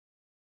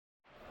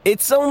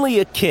It's only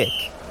a kick,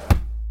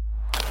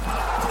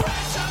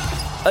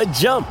 a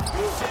jump,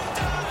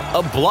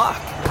 a block.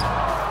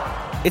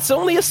 It's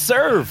only a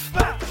serve.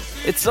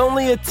 It's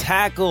only a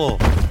tackle,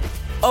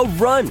 a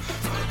run.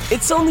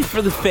 It's only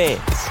for the fans.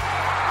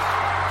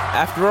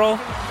 After all,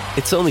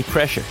 it's only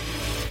pressure.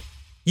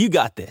 You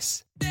got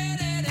this.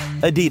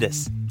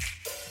 Adidas.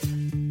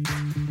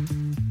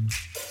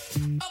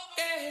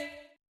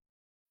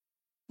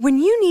 When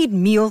you need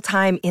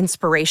mealtime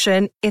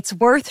inspiration, it's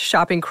worth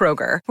shopping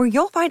Kroger, where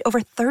you'll find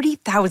over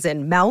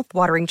 30,000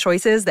 mouth-watering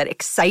choices that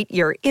excite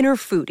your inner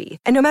foodie.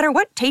 And no matter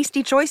what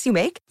tasty choice you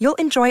make, you'll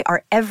enjoy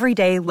our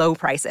everyday low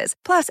prices,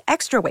 plus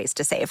extra ways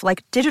to save,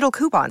 like digital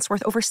coupons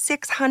worth over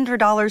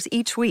 $600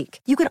 each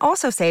week. You can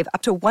also save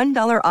up to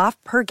 $1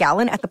 off per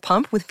gallon at the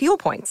pump with fuel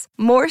points.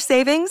 More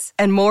savings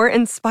and more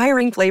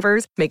inspiring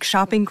flavors make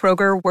shopping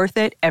Kroger worth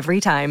it every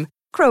time.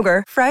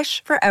 Kroger,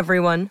 fresh for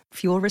everyone.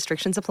 Fuel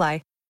restrictions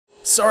apply.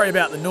 Sorry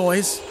about the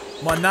noise.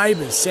 My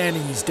neighbour's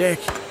sanding his deck.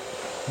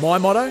 My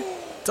motto?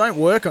 Don't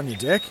work on your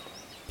deck.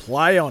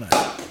 Play on it.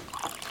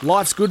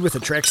 Life's good with a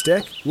Trex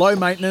deck. Low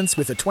maintenance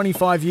with a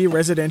 25-year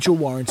residential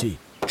warranty.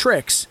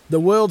 Trex, the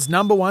world's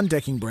 #1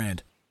 decking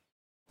brand.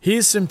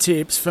 Here's some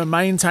tips for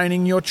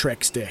maintaining your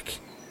Trex deck.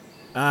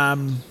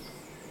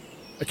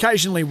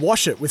 Occasionally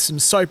wash it with some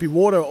soapy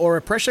water or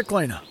a pressure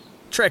cleaner.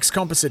 Trex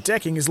composite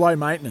decking is low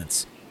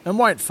maintenance and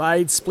won't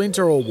fade,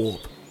 splinter or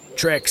warp.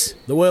 Trex,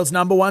 the world's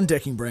 #1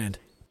 decking brand.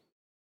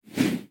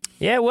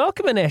 Yeah,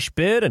 welcome in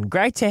Ashburton.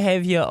 Great to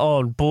have you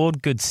on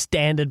board. Good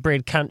standard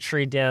bred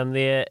country down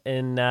there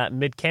in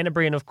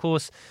mid-Canterbury. And, of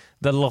course,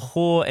 the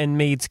Lahore and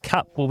Meads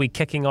Cup will be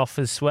kicking off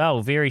as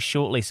well very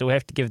shortly, so we'll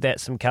have to give that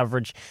some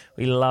coverage.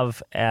 We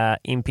love our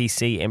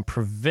NPC and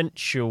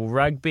provincial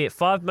rugby. At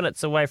 5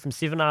 minutes away from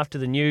 7 after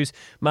the news,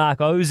 Mark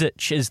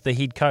Ozich is the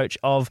head coach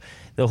of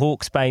the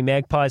Hawke's Bay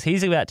Magpies.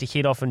 He's about to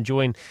head off and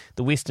join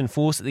the Western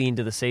Force at the end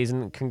of the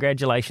season.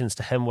 Congratulations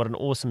to him. What an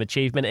awesome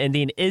achievement. And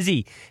then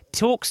Izzy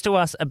talks to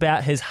us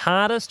about his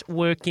hardest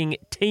working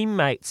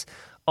teammates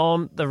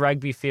on the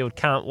rugby field.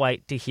 Can't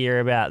wait to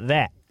hear about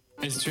that.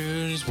 It's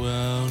Trudy's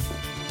world.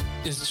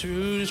 It's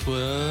Trudy's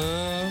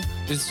world.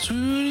 It's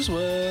Trudy's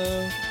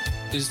world.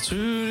 It's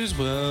Trudy's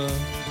world.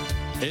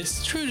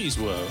 It's Trudy's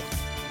world.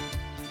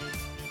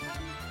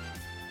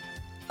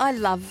 I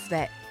love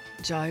that,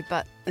 Joe,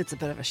 but it's a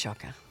bit of a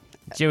shocker.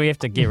 Do we have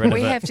to get rid of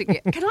it? We have to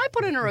get. Can I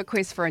put in a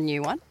request for a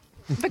new one?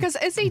 Because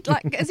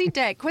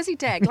Quizzy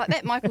Dag, like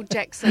that Michael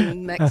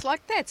Jackson mix,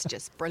 like that's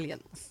just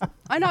brilliant.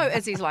 I know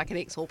Izzy's like an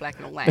ex-All Black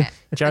and all that.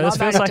 Joe, this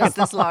feels like just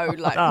this low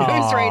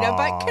newsreader,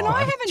 but can I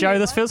have a Joe, new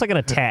this one? feels like an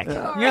attack. You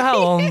know how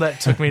long that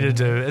took me to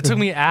do? It took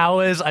me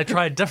hours. I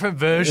tried different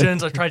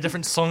versions. I tried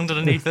different songs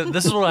underneath it.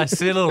 This is what I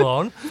settled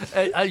on.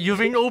 You've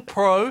been all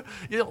pro.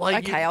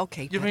 Okay, I'll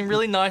keep You've it. been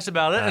really nice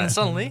about it, and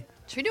suddenly...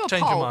 Should we do a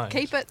Change your poll? mind.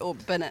 Keep it or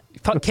bin it?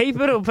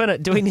 Keep it or pin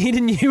it. Do we need a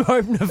new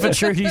opener for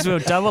Trudy's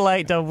World?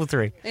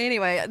 8833.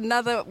 Anyway,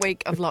 another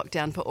week of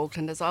lockdown for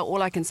Aucklanders.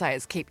 All I can say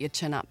is keep your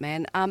chin up,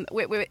 man. And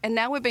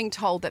now we're being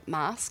told that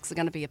masks are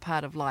going to be a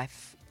part of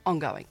life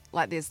ongoing.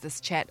 Like there's this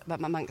chat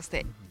amongst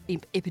the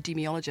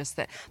epidemiologists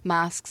that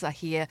masks are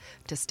here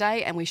to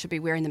stay and we should be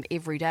wearing them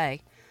every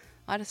day.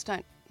 I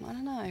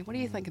don't know. What do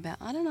you think about?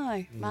 I don't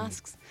know.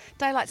 Masks.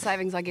 Daylight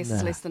savings, I guess,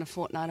 is less than a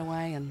fortnight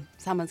away and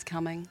summer's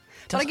coming.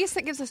 But I guess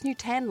that gives us new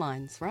tan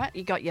lines, right?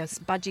 You got your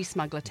budgie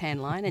smuggler tan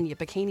line and your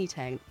bikini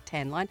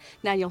tan line.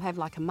 Now you'll have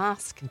like a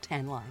mask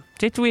tan line.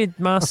 Do you have to wear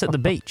masks at the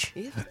beach?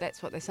 Yeah,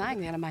 that's what they're saying.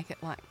 They're going to make it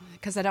like...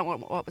 Because they don't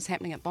want what was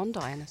happening at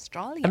Bondi in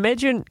Australia.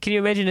 Can you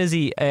imagine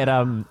Izzy at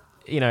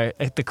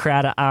at the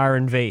crowd at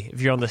R&V,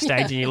 if you're on the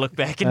stage and you look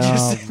back and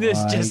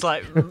there's just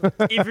like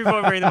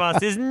everyone wearing the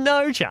mask. There's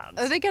no chance.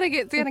 They're going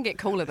to get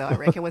cooler though, I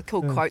reckon, with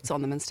cool quotes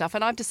on them and stuff.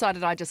 And I've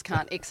decided I just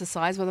can't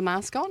exercise with a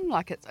mask on.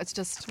 Like it's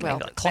just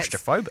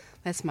Claustrophobic.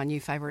 That's my new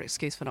favourite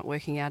excuse for not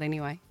working out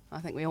anyway. I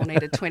think we all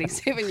need a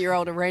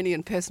 27-year-old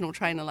Iranian personal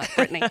trainer like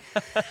Brittany.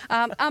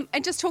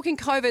 And just talking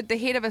COVID, the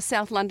head of a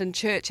South London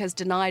church has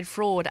denied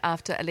fraud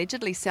after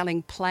allegedly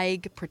selling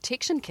plague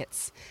protection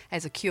kits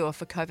as a cure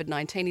for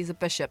COVID-19. He's a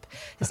bishop.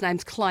 His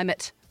name's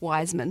Climate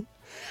Wiseman.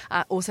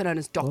 Also known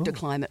as Dr.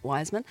 Climate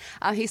Wiseman.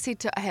 He's said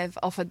to have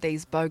offered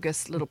these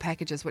bogus little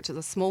packages, which is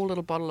a small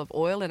little bottle of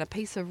oil and a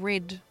piece of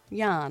red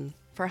yarn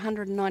for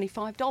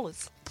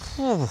 $195.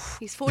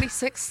 He's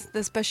 46,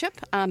 this bishop.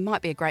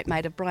 Might be a great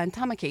mate of Brian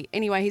Tamaki.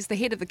 Anyway, he's the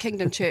head of the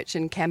Kingdom Church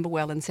in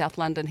Camberwell in South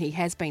London. He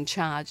has been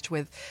charged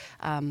with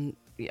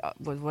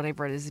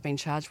whatever it is he's been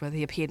charged with.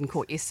 He appeared in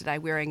court yesterday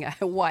wearing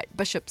a white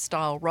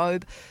bishop-style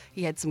robe.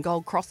 He had some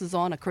gold crosses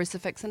on, a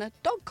crucifix and a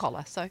dog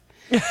collar. So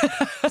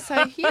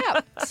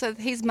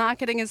he's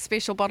marketing his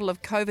special bottle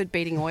of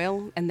COVID-beating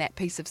oil and that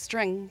piece of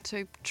string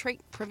to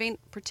treat, prevent,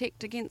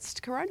 protect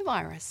against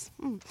coronavirus.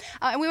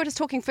 And we were just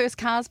talking first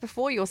cars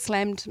before, your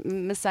slammed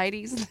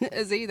Mercedes,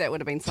 Izzy. That would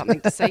have been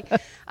something to see.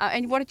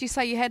 And what did you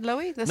say you had,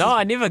 Louis?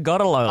 I never got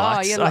a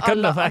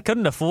Lolux. I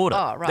couldn't afford it.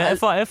 Oh, right.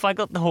 If I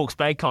got the Hawke's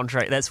Bay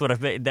contract, that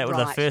was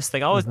the first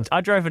thing.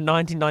 I drove a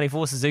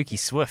 1994 Bless Suzuki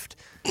Swift.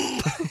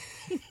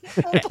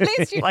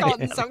 you,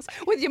 cotton socks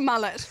with your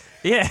mullet.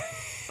 Yeah.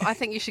 I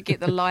think you should get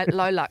the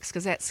Lolux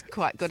because that's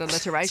quite good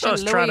alliteration. I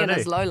was trying Louis to and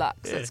his do.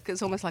 Lolux.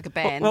 It's almost like a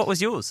band. What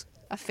was yours?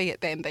 A Fiat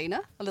Bambina,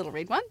 a little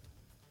red one.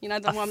 You know,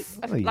 the one,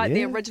 Oh, like the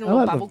yeah. original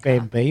I bubble love car. a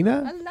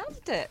Bambina. I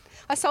loved it.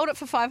 I sold it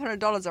for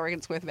 $500. I reckon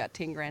it's worth about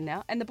 10 grand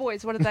now. And the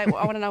boys, what did they? I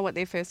want to know what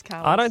their first car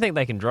was. I don't think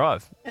they can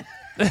drive.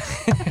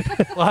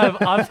 Well,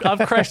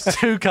 I've crashed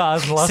 2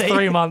 cars in the last See?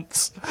 3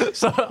 months,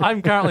 so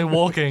I'm currently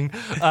walking.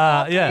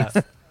 Yeah.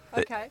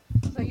 Okay.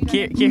 So you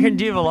don't Kieran,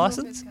 do you have a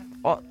license?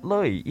 Oh,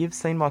 Louis, you've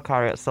seen my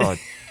car outside.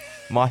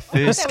 My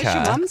first That was your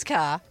car. mum's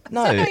car.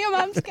 No. Is that not your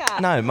mum's car?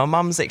 No, my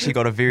mum's actually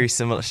got a very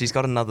similar. She's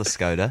got another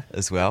Skoda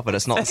as well, but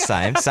it's not the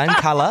same. Same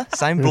colour,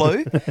 same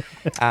blue.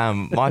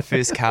 My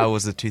first car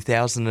was a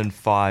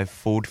 2005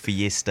 Ford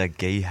Fiesta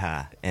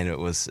Geha, and it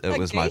was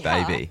my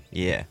Geha? baby.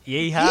 Yeah.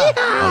 Yeehaw.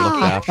 I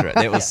looked after it.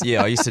 That was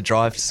I used to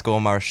drive to school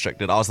on my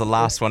restricted. I was the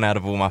last one out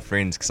of all my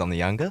friends because I'm the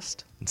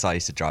youngest, and so I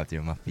used to drive there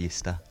on my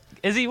Fiesta.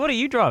 Izzy, what are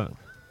you driving?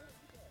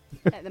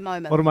 At the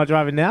moment. What am I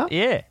driving now?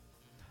 Yeah.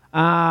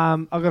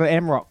 I've got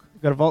an Amarok.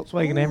 Got a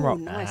Volkswagen Ooh, Amarok.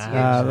 nice.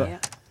 Uh, yeah.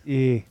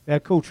 Yeah, they're a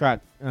cool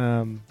truck.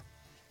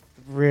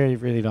 Really,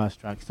 really nice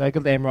truck. So I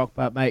got the Amarok,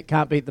 but mate,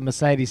 can't beat the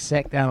Mercedes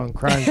sack down on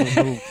Crohn's with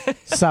a little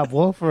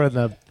subwoofer in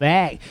the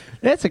back.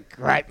 That's a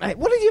great, mate.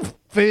 What are your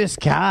first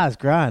cars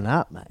growing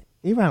up, mate?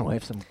 You run away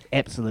with some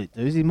absolute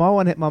doozy.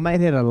 My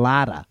mate had a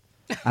Lada.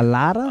 A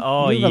Lada?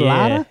 Oh, You have a yeah.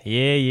 Lada?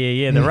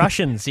 Yeah. The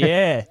Russians,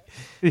 yeah.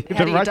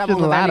 How do you double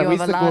the value of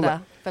a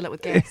Lada? Fill it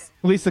with gas.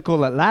 We used to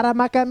call it Lada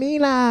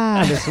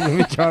Macamila. That's when we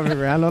were driving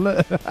around on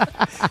it.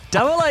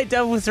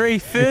 8833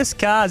 first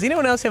cars.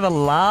 Anyone else have a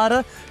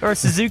Lada or a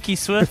Suzuki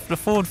Swift, a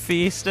Ford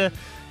Fiesta,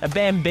 a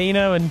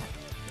Bambino, and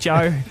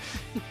Joe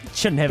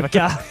shouldn't have a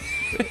car.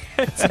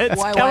 it's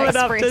Wayway coming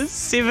up to Express.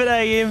 7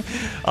 a.m.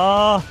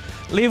 Oh,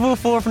 level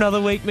 4 for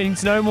another week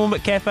means no more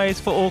McCafes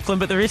for Auckland,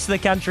 but the rest of the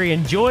country,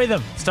 enjoy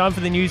them. It's time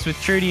for the news with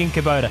Trudy and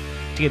Kubota.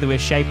 Together we're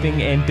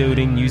shaping and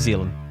building New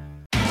Zealand.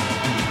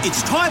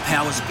 It's Tyre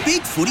Power's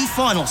Big Footy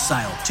Final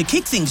Sale. To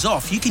kick things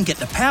off, you can get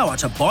the power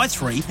to buy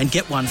 3 and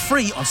get 1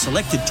 free on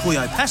selected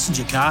Toyo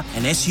passenger car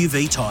and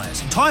SUV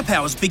tyres. Tyre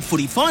Power's Big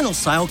Footy Final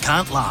Sale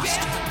can't last.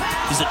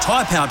 Visit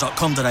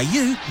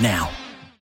tyrepower.com.au now.